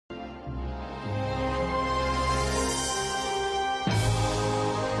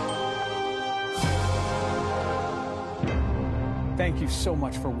Thank you so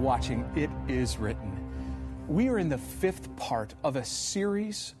much for watching It Is Written. We are in the 5th part of a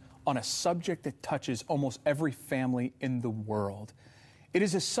series on a subject that touches almost every family in the world. It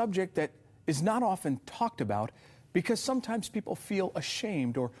is a subject that is not often talked about because sometimes people feel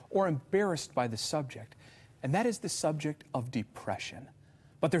ashamed or embarrassed by the subject, and that is the subject of depression.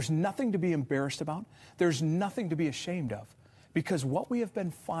 But there's nothing to be embarrassed about. There's nothing to be ashamed of, because what we have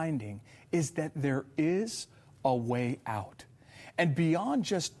been finding is that there is a way out. And beyond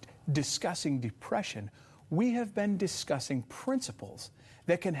just discussing depression, we have been discussing principles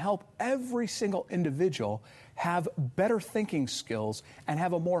that can help every single individual have better thinking skills and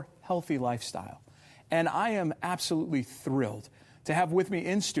have a more healthy lifestyle. And I am absolutely thrilled to have with me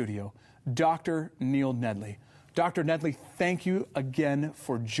in studio Dr. Neil Nedley. Dr. Nedley, thank you again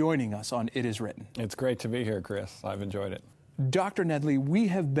for joining us on It Is Written. It's great to be here, Chris. I've enjoyed it. Dr. Nedley, we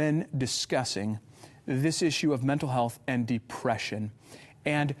have been discussing this issue of mental health and depression.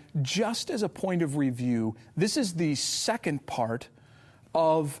 And just as a point of review, this is the second part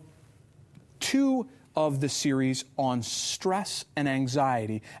of 2 of the series on stress and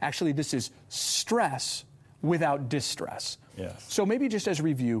anxiety. Actually, this is stress without distress. Yes. So maybe just as a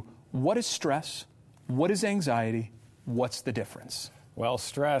review, what is stress? What is anxiety? What's the difference? Well,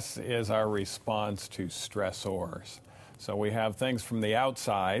 stress is our response to stressors. So we have things from the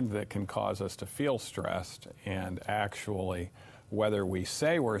outside that can cause us to feel stressed, and actually whether we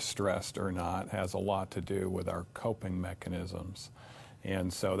say we're stressed or not has a lot to do with our coping mechanisms.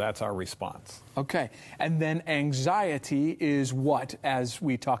 And so that's our response. Okay. And then anxiety is what as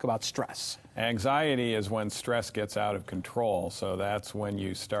we talk about stress? Anxiety is when stress gets out of control. So that's when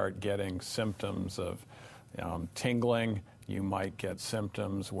you start getting symptoms of tingling. You might get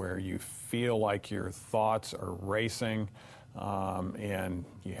symptoms where you feel like your thoughts are racing, and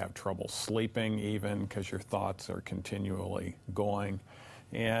you have trouble sleeping even because your thoughts are continually going.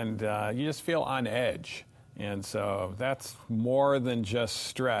 And you just feel on edge. And so that's more than just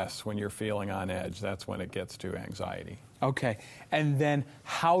stress when you're feeling on edge. That's when it gets to anxiety. Okay. And then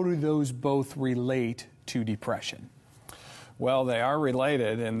how do those both relate to depression? Well, they are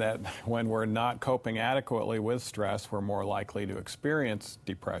related in that when we're not coping adequately with stress, we're more likely to experience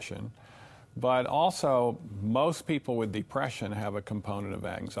depression. But also, most people with depression have a component of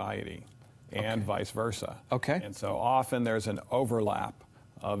anxiety, and vice versa. Okay. And so often there's an overlap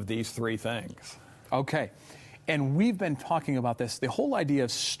of these 3 things. Okay. And we've been talking about this. The whole idea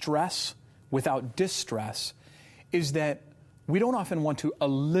of stress without distress is that we don't often want to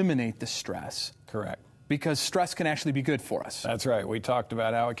eliminate the stress. Correct. Because stress can actually be good for us. That's right. We talked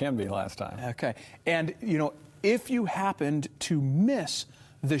about how it can be last time. Okay. And, if you happened to miss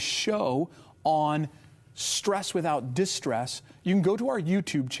the show on stress without distress, you can go to our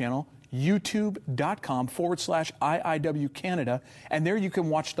YouTube channel, youtube.com/IIW Canada, and there you can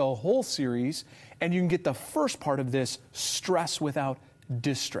watch the whole series, and you can get the first part of this, stress without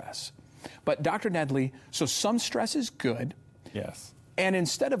distress. But Dr. Nedley, so some stress is good. Yes. And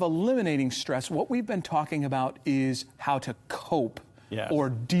instead of eliminating stress, what we've been talking about is how to cope or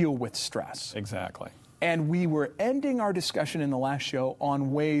deal with stress. Exactly. And we were ending our discussion in the last show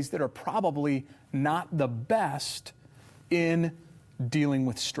on ways that are probably not the best in dealing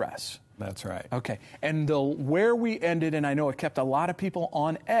with stress. That's right. Okay. And where we ended, and I know it kept a lot of people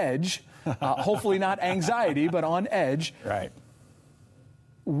on edge, hopefully not anxiety, but on edge. Right.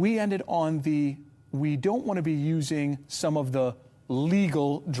 We ended on we don't want to be using some of the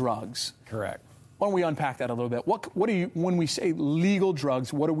legal drugs. Correct. Why don't we unpack that a little bit? What do you, when we say legal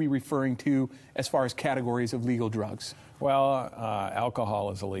drugs, what are we referring to as far as categories of legal drugs? Well, alcohol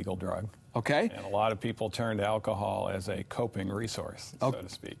is a legal drug. Okay. And a lot of people turn to alcohol as a coping resource, so to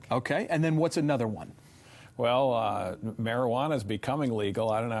speak. Okay. And then what's another one? Well, marijuana is becoming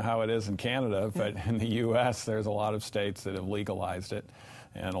legal. I don't know how it is in Canada, but in the U.S., there's a lot of states that have legalized it,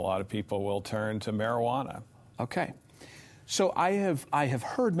 and a lot of people will turn to marijuana. Okay. So I have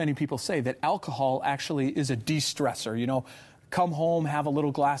heard many people say that alcohol actually is a de-stressor. Come home, have a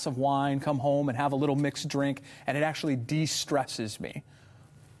little glass of wine, come home and have a little mixed drink, and it actually de-stresses me.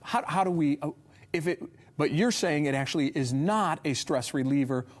 How do we, but you're saying it actually is not a stress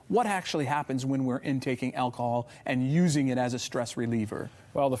reliever. What actually happens when we're intaking alcohol and using it as a stress reliever?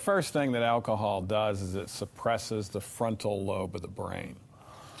 Well, the first thing that alcohol does is it suppresses the frontal lobe of the brain.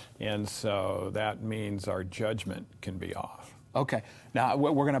 And so that means our judgment can be off. Okay. Now,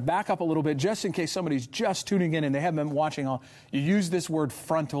 we're going to back up a little bit just in case somebody's just tuning in and they haven't been watching all. You use this word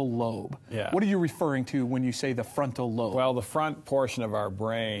frontal lobe. Yeah. What are you referring to when you say the frontal lobe? Well, the front portion of our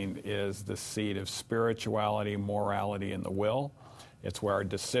brain is the seat of spirituality, morality, and the will. It's where our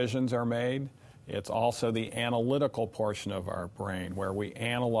decisions are made. It's also the analytical portion of our brain where we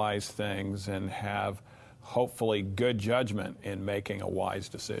analyze things and have hopefully good judgment in making a wise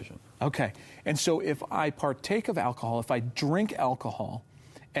decision. Okay. And so if I partake of alcohol, if I drink alcohol,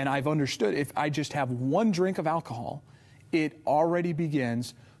 and I've understood if I just have one drink of alcohol, it already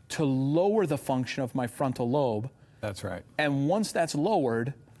begins to lower the function of my frontal lobe. That's right. And once that's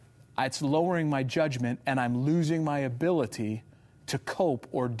lowered, it's lowering my judgment, and I'm losing my ability to cope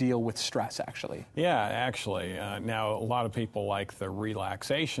or deal with stress, actually. Yeah, actually. Now, a lot of people like the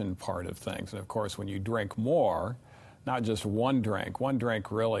relaxation part of things. And of course, when you drink more, not just one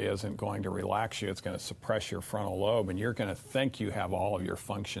drink really isn't going to relax you. It's going to suppress your frontal lobe, and you're going to think you have all of your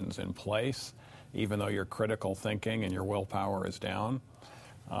functions in place, even though your critical thinking and your willpower is down.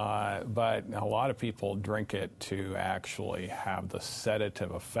 But a lot of people drink it to actually have the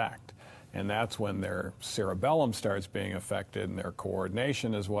sedative effect. And that's when their cerebellum starts being affected and their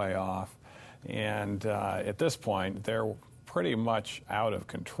coordination is way off. And at this point, they're pretty much out of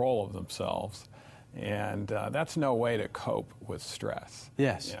control of themselves. And that's no way to cope with stress.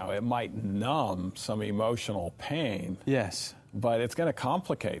 Yes. You know, it might numb some emotional pain. Yes. But it's going to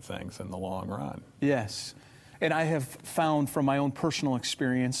complicate things in the long run. Yes. And I have found from my own personal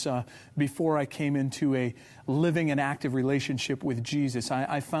experience, before I came into a living and active relationship with Jesus,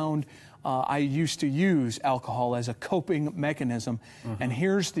 I found I used to use alcohol as a coping mechanism. Mm-hmm. And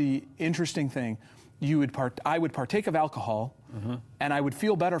here's the interesting thing. I would partake of alcohol, mm-hmm. and I would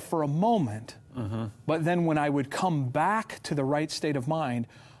feel better for a moment. Mm-hmm. But then when I would come back to the right state of mind,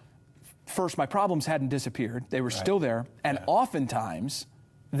 first, my problems hadn't disappeared. They were still there. And oftentimes,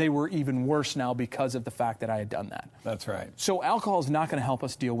 they were even worse now because of the fact that I had done that. That's right. So alcohol is not going to help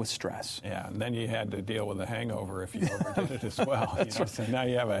us deal with stress. Yeah, and then you had to deal with the hangover if you overdid it as well. So now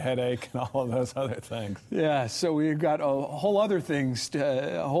you have a headache and all of those other things. Yeah, so we've got a whole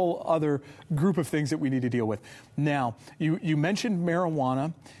other group of things that we need to deal with. Now, you mentioned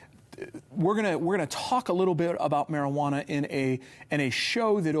marijuana. We're gonna talk a little bit about marijuana in a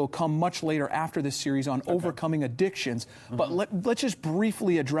show that'll come much later after this series on overcoming addictions. Mm-hmm. But let's just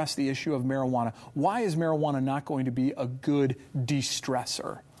briefly address the issue of marijuana. Why is marijuana not going to be a good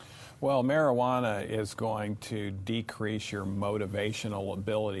de-stressor? Well, marijuana is going to decrease your motivational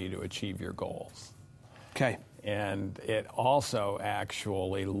ability to achieve your goals. Okay. And it also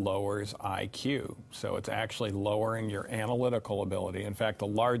actually lowers IQ. So it's actually lowering your analytical ability. In fact, the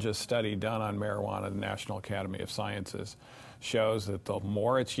largest study done on marijuana, the National Academy of Sciences, shows that the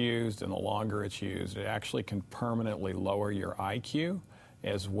more it's used and the longer it's used, it actually can permanently lower your IQ,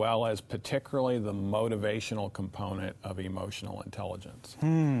 as well as particularly the motivational component of emotional intelligence.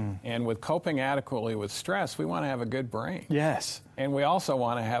 And with coping adequately with stress, we want to have a good brain. Yes. And we also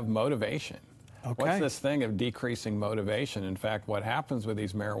want to have motivation. Okay. What's this thing of decreasing motivation? In fact, what happens with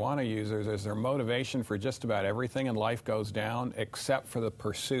these marijuana users is their motivation for just about everything in life goes down except for the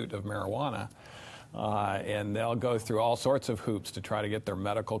pursuit of marijuana. And they'll go through all sorts of hoops to try to get their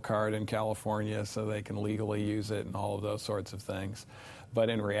medical card in California so they can legally use it and all of those sorts of things. But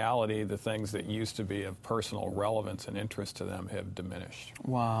in reality, the things that used to be of personal relevance and interest to them have diminished.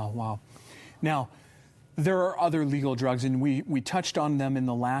 Wow, wow. Now, there are other legal drugs, and we touched on them in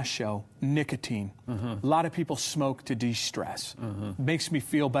the last show. Nicotine. Mm-hmm. A lot of people smoke to de-stress. Mm-hmm. Makes me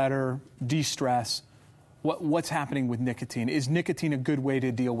feel better, de-stress. What's happening with nicotine? Is nicotine a good way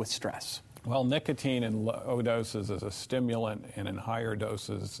to deal with stress? Well, nicotine in low doses is a stimulant, and in higher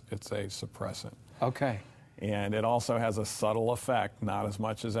doses, it's a suppressant. Okay. And it also has a subtle effect, not as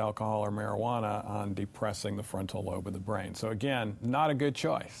much as alcohol or marijuana, on depressing the frontal lobe of the brain. So again, not a good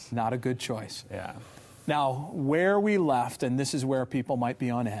choice. Not a good choice. Yeah. Now, where we left, and this is where people might be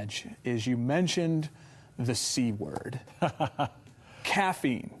on edge, is you mentioned the C word.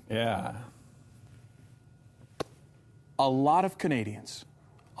 Caffeine. Yeah. A lot of Canadians,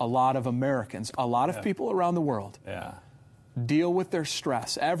 a lot of Americans, a lot of people around the world deal with their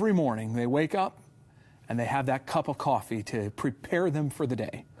stress. Every morning they wake up and they have that cup of coffee to prepare them for the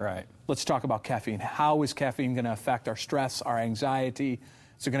day. Right. Let's talk about caffeine. How is caffeine going to affect our stress, our anxiety?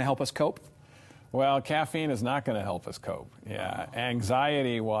 Is it going to help us cope? Well, caffeine is not going to help us cope. Yeah.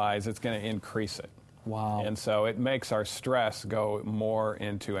 Anxiety-wise, it's going to increase it. Wow. And so it makes our stress go more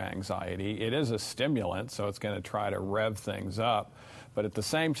into anxiety. It is a stimulant, so it's going to try to rev things up. But at the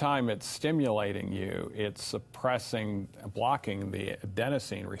same time it's stimulating you, it's suppressing, blocking the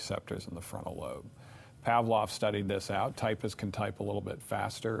adenosine receptors in the frontal lobe. Pavlov studied this out. Typists can type a little bit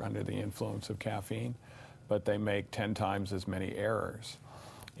faster under the influence of caffeine, but they make 10 times as many errors.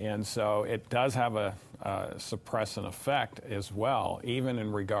 And so it does have a suppressant effect as well, even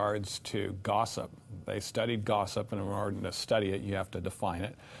in regards to gossip. They studied gossip, and in order to study it, you have to define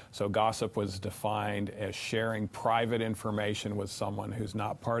it. So gossip was defined as sharing private information with someone who's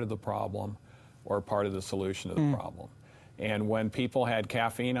not part of the problem or part of the solution to the problem. And when people had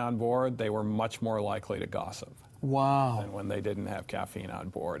caffeine on board, they were much more likely to gossip. Wow. Than when they didn't have caffeine on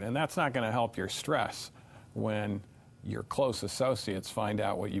board. And that's not going to help your stress when your close associates find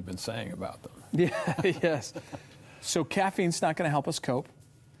out what you've been saying about them. Yeah, yes. So caffeine's not going to help us cope.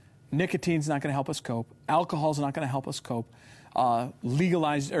 Nicotine's not going to help us cope. Alcohol's not going to help us cope.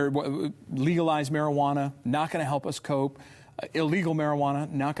 Legalized marijuana, not going to help us cope. Illegal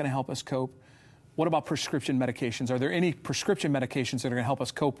marijuana, not going to help us cope. What about prescription medications? Are there any prescription medications that are going to help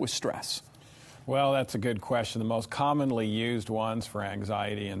us cope with stress? Well, that's a good question. The most commonly used ones for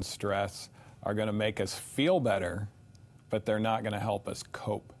anxiety and stress are going to make us feel better, but they're not going to help us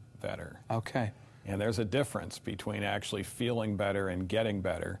cope better. Okay. And there's a difference between actually feeling better and getting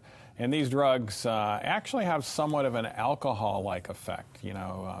better. And these drugs actually have somewhat of an alcohol-like effect. You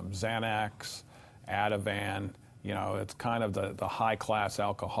know, Xanax, Ativan, you know, it's kind of the high-class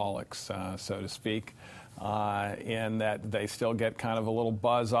alcoholics, so to speak, in that they still get kind of a little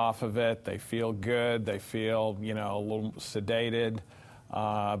buzz off of it. They feel good. They feel, you know, a little sedated.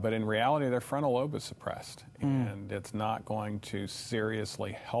 But in reality, their frontal lobe is suppressed, and it's not going to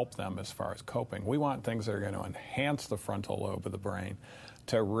seriously help them as far as coping. We want things that are going to enhance the frontal lobe of the brain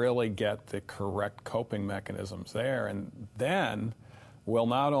to really get the correct coping mechanisms there, and then we'll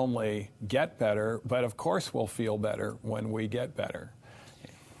not only get better, but of course we'll feel better when we get better.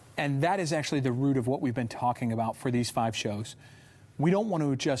 And that is actually the root of what we've been talking about for these 5 shows. We don't want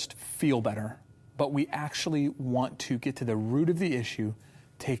to just feel better, but we actually want to get to the root of the issue,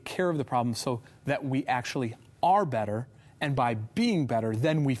 take care of the problem so that we actually are better, and by being better,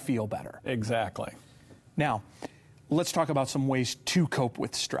 then we feel better. Exactly. Now, let's talk about some ways to cope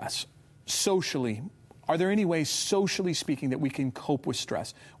with stress. Socially, are there any ways, socially speaking, that we can cope with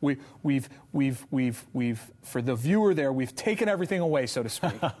stress? We've for the viewer there, we've taken everything away, so to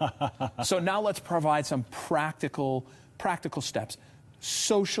speak. So now let's provide some practical steps.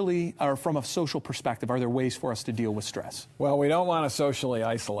 Socially, or from a social perspective, are there ways for us to deal with stress? Well, we don't want to socially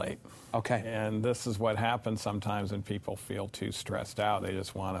isolate. Okay. And this is what happens sometimes when people feel too stressed out. They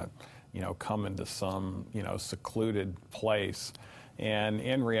just want to, you know, come into some, you know, secluded place. And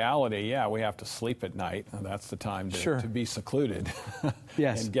in reality, yeah, we have to sleep at night, and that's the time to be secluded.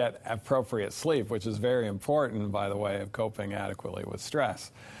 Yes. And get appropriate sleep, which is very important, by the way, of coping adequately with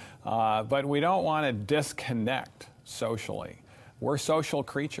stress. But we don't want to disconnect socially. We're social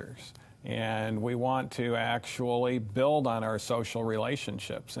creatures, and we want to actually build on our social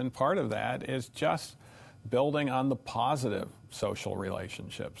relationships. And part of that is just building on the positive social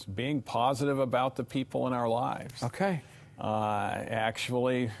relationships, being positive about the people in our lives. Okay.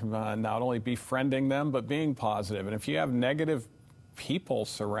 Actually, not only befriending them, but being positive. And if you have negative people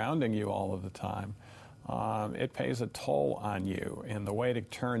surrounding you all of the time, it pays a toll on you. And the way to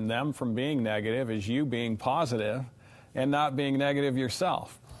turn them from being negative is you being positive and not being negative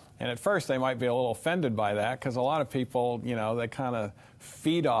yourself. And at first they might be a little offended by that because a lot of people, you know, they kind of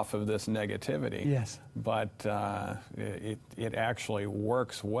feed off of this negativity. Yes. But it actually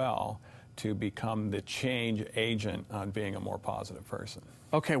works well to become the change agent on being a more positive person.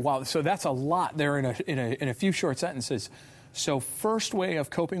 Okay, wow. So that's a lot there in a few short sentences. So first way of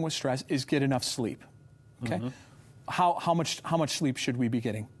coping with stress is get enough sleep. Okay. Mm-hmm. How much sleep should we be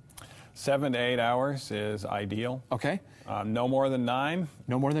getting? 7 to 8 hours is ideal. Okay. No more than 9.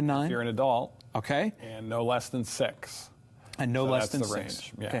 No more than 9. If you're an adult. Okay. And no less than 6. And no less than that's the 6.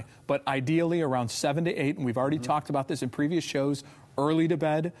 Range. Yeah. Okay. But ideally around 7 to 8, and we've already talked about this in previous shows, early to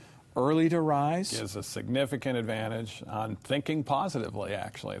bed, early to rise. Gives a significant advantage on thinking positively,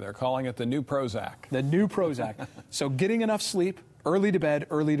 actually. They're calling it the new Prozac. The new Prozac. So getting enough sleep, early to bed,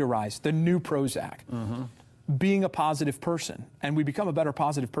 early to rise, the new Prozac. Mm-hmm. Being a positive person. And we become a better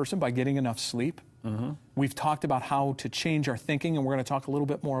positive person by getting enough sleep. Mm-hmm. We've talked about how to change our thinking, and we're going to talk a little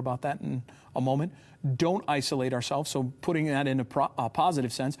bit more about that in a moment. Don't isolate ourselves. So putting that in a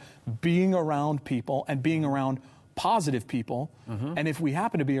positive sense, being around people and being around positive people. Mm-hmm. And if we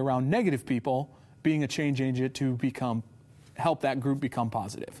happen to be around negative people, being a change agent to help that group become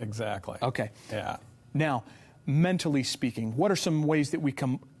positive. Exactly. Okay. Yeah. Now, mentally speaking, what are some ways that we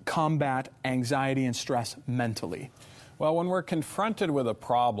can combat anxiety and stress mentally? Well, when we're confronted with a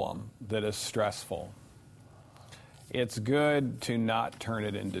problem that is stressful, it's good to not turn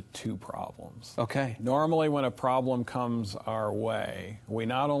it into 2 problems. Okay. Normally, when a problem comes our way, we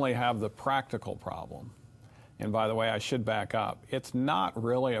not only have the practical problem, and by the way, I should back up, it's not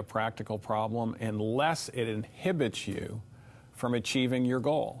really a practical problem unless it inhibits you from achieving your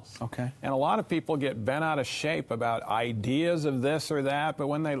goals. Okay. And a lot of people get bent out of shape about ideas of this or that, but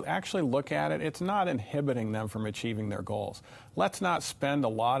when they actually look at it, it's not inhibiting them from achieving their goals. Let's not spend a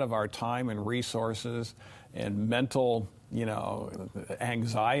lot of our time and resources and mental,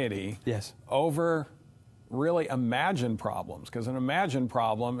 anxiety over really imagined problems, because an imagined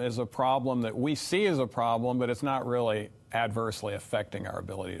problem is a problem that we see as a problem, but it's not really adversely affecting our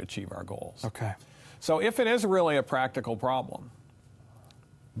ability to achieve our goals. Okay. So if it is really a practical problem,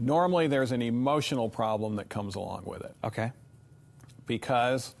 normally there's an emotional problem that comes along with it. Okay.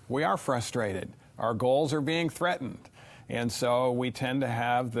 Because we are frustrated. Our goals are being threatened. And so we tend to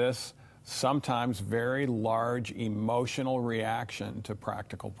have this sometimes very large emotional reaction to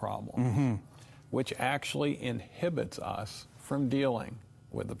practical problems, which actually inhibits us from dealing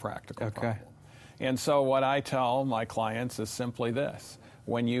with the practical problem. And so what I tell my clients is simply this.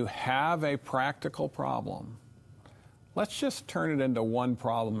 When you have a practical problem, let's just turn it into one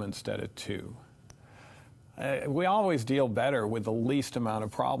problem instead of two. We always deal better with the least amount of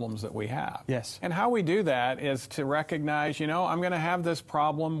problems that we have. Yes. And how we do that is to recognize, I'm going to have this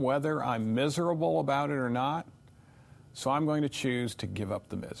problem whether I'm miserable about it or not, so I'm going to choose to give up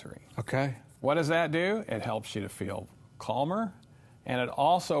the misery. Okay. What does that do? It helps you to feel calmer, and it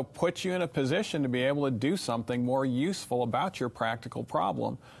also puts you in a position to be able to do something more useful about your practical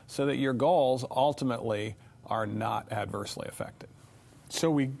problem so that your goals ultimately are not adversely affected. So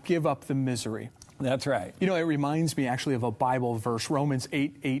we give up the misery. That's right. It reminds me actually of a Bible verse, Romans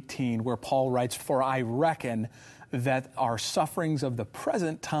 8:18, where Paul writes, "For I reckon that our sufferings of the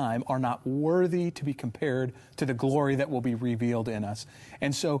present time are not worthy to be compared to the glory that will be revealed in us."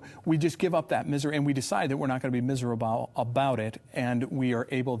 And so we just give up that misery, and we decide that we're not going to be miserable about it, and we are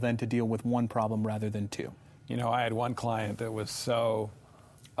able then to deal with one problem rather than two. I had one client that was so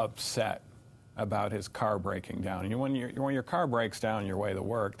upset about his car breaking down. And when your car breaks down on your way to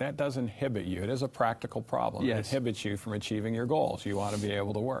work, that does inhibit you. It is a practical problem. Yes. It inhibits you from achieving your goals. You want to be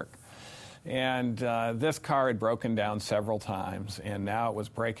able to work. And this car had broken down several times, and now it was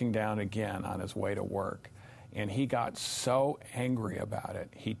breaking down again on his way to work. And he got so angry about it,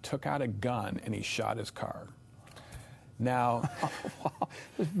 he took out a gun and he shot his car. Now,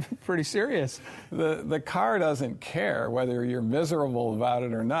 pretty serious. The car doesn't care whether you're miserable about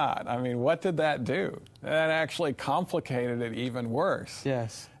it or not. I mean, what did that do? That actually complicated it even worse.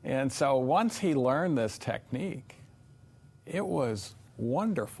 Yes. And so once he learned this technique, it was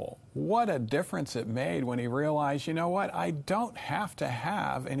wonderful. What a difference it made when he realized, I don't have to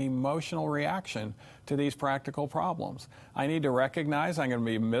have an emotional reaction to these practical problems. I need to recognize I'm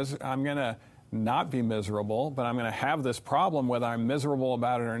going to not be miserable, but I'm going to have this problem whether I'm miserable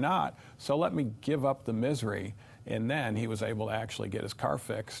about it or not. So let me give up the misery. And then he was able to actually get his car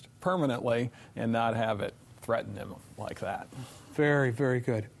fixed permanently and not have it threaten him like that. Very, very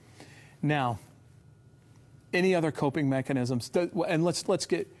good. Now, any other coping mechanisms? And let's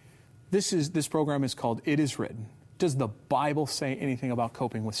get this program is called It Is Written. Does the Bible say anything about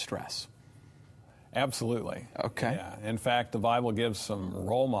coping with stress? Absolutely. Okay. Yeah. In fact, the Bible gives some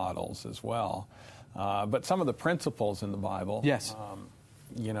role models as well. But some of the principles in the Bible. Yes.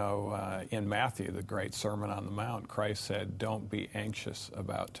 In Matthew, the great Sermon on the Mount, Christ said, "Don't be anxious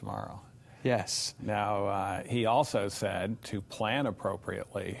about tomorrow." Yes. Now, he also said to plan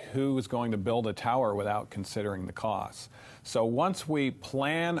appropriately. Who is going to build a tower without considering the costs? So once we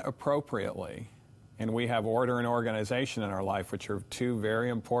plan appropriately, and we have order and organization in our life, which are two very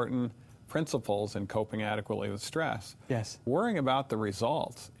important principles in coping adequately with stress. Yes. Worrying about the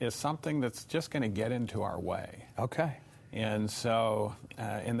results is something that's just going to get into our way. Okay. And so,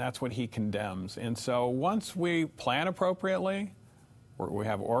 and that's what he condemns. And so once we plan appropriately, we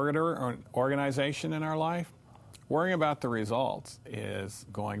have order or organization in our life, worrying about the results is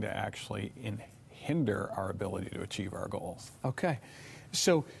going to actually hinder our ability to achieve our goals. Okay.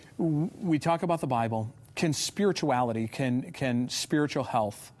 So we talk about the Bible. Can spirituality, can spiritual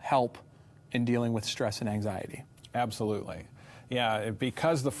health help in dealing with stress and anxiety? Absolutely. Yeah,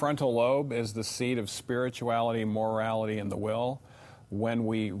 because the frontal lobe is the seat of spirituality, morality, and the will, when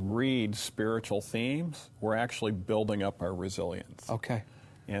we read spiritual themes, we're actually building up our resilience. Okay.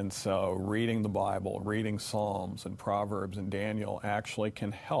 And so reading the Bible, reading Psalms and Proverbs and Daniel actually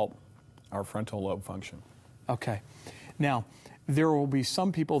can help our frontal lobe function. Okay. Now, there will be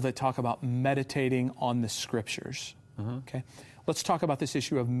some people that talk about meditating on the Scriptures. Okay. Let's talk about this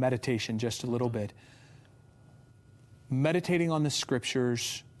issue of meditation just a little bit. Meditating on the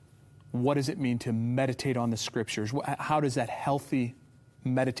Scriptures, what does it mean to meditate on the Scriptures? How does that healthy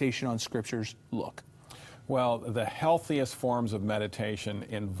meditation on Scriptures look? Well, the healthiest forms of meditation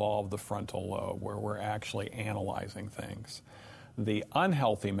involve the frontal lobe, where we're actually analyzing things. The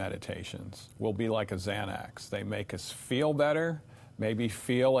unhealthy meditations will be like a Xanax. They make us feel better, maybe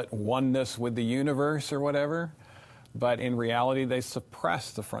feel at oneness with the universe or whatever, but in reality they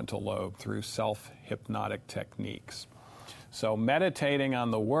suppress the frontal lobe through self-hypnotic techniques. So meditating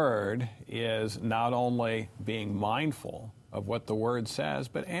on the Word is not only being mindful of what the Word says,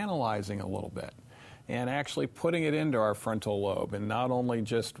 but analyzing a little bit and actually putting it into our frontal lobe, and not only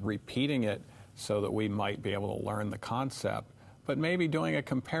just repeating it so that we might be able to learn the concept, but maybe doing a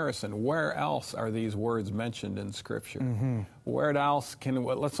comparison. Where else are these words mentioned in Scripture? Mm-hmm. Where else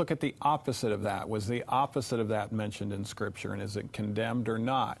let's look at the opposite of that. Was the opposite of that mentioned in Scripture, and is it condemned or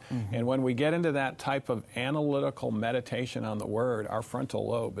not? Mm-hmm. And when we get into that type of analytical meditation on the Word, our frontal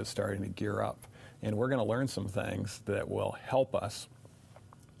lobe is starting to gear up, and we're going to learn some things that will help us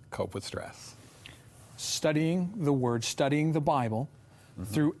cope with stress. Studying the Word, studying the Bible,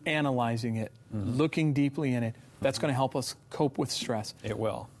 mm-hmm. through analyzing it, mm-hmm. looking deeply in it, that's going to help us cope with stress. It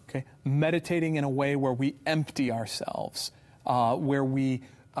will. Okay. Meditating in a way where we empty ourselves, where we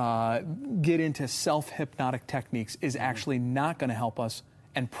get into self-hypnotic techniques is actually not going to help us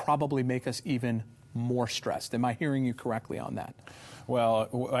and probably make us even more stressed. Am I hearing you correctly on that? Well,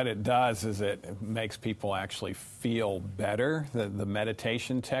 what it does is it makes people actually feel better. The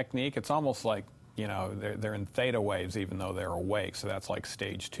meditation technique, it's almost like, you know, they're in theta waves even though they're awake. So that's like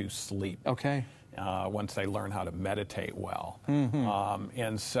stage 2 sleep. Okay. Once they learn how to meditate well. Mm-hmm.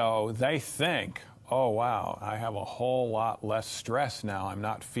 And so they think, oh, wow, I have a whole lot less stress now. I'm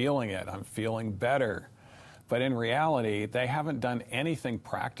not feeling it. I'm feeling better. But in reality, they haven't done anything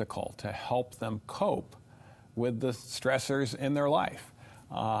practical to help them cope with the stressors in their life,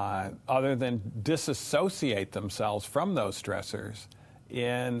 other than disassociate themselves from those stressors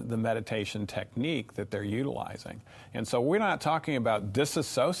in the meditation technique that they're utilizing. And so we're not talking about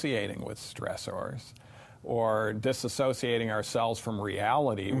disassociating with stressors or disassociating ourselves from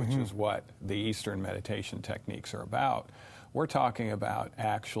reality, mm-hmm. which is what the Eastern meditation techniques are about. We're talking about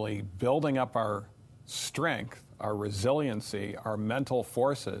actually building up our strength, our resiliency, our mental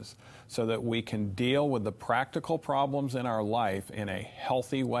forces, so that we can deal with the practical problems in our life in a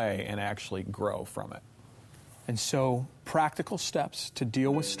healthy way and actually grow from it. And so, practical steps to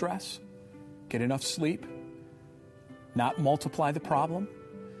deal with stress: get enough sleep, not multiply the problem,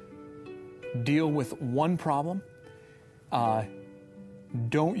 deal with one problem,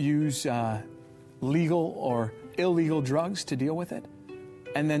 don't use legal or illegal drugs to deal with it,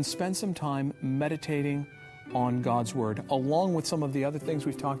 and then spend some time meditating on God's Word, along with some of the other things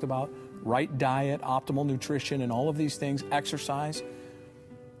we've talked about: right diet, optimal nutrition, and all of these things, exercise.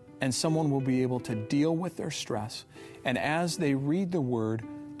 And someone will be able to deal with their stress. And as they read the Word,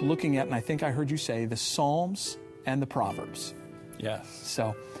 looking at, and I think I heard you say, the Psalms and the Proverbs. Yes.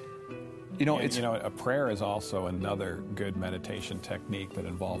 So, you know, a prayer is also another good meditation technique that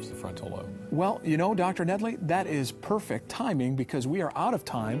involves the frontal lobe. Well, you know, Dr. Nedley, that is perfect timing because we are out of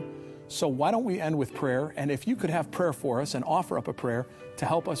time. So why don't we end with prayer? And if you could have prayer for us and offer up a prayer to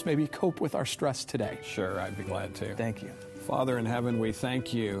help us maybe cope with our stress today. Sure, I'd be glad to. Thank you. Father in heaven, we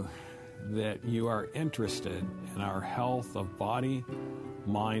thank you that you are interested in our health of body,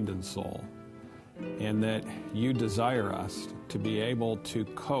 mind, and soul, and that you desire us to be able to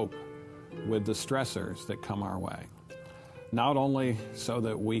cope with the stressors that come our way, not only so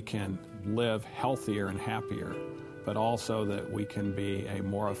that we can live healthier and happier, but also that we can be a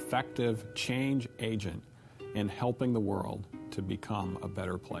more effective change agent in helping the world to become a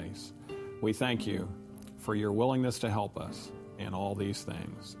better place. We thank you for your willingness to help us in all these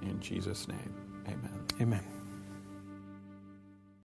things. In Jesus' name, amen. Amen.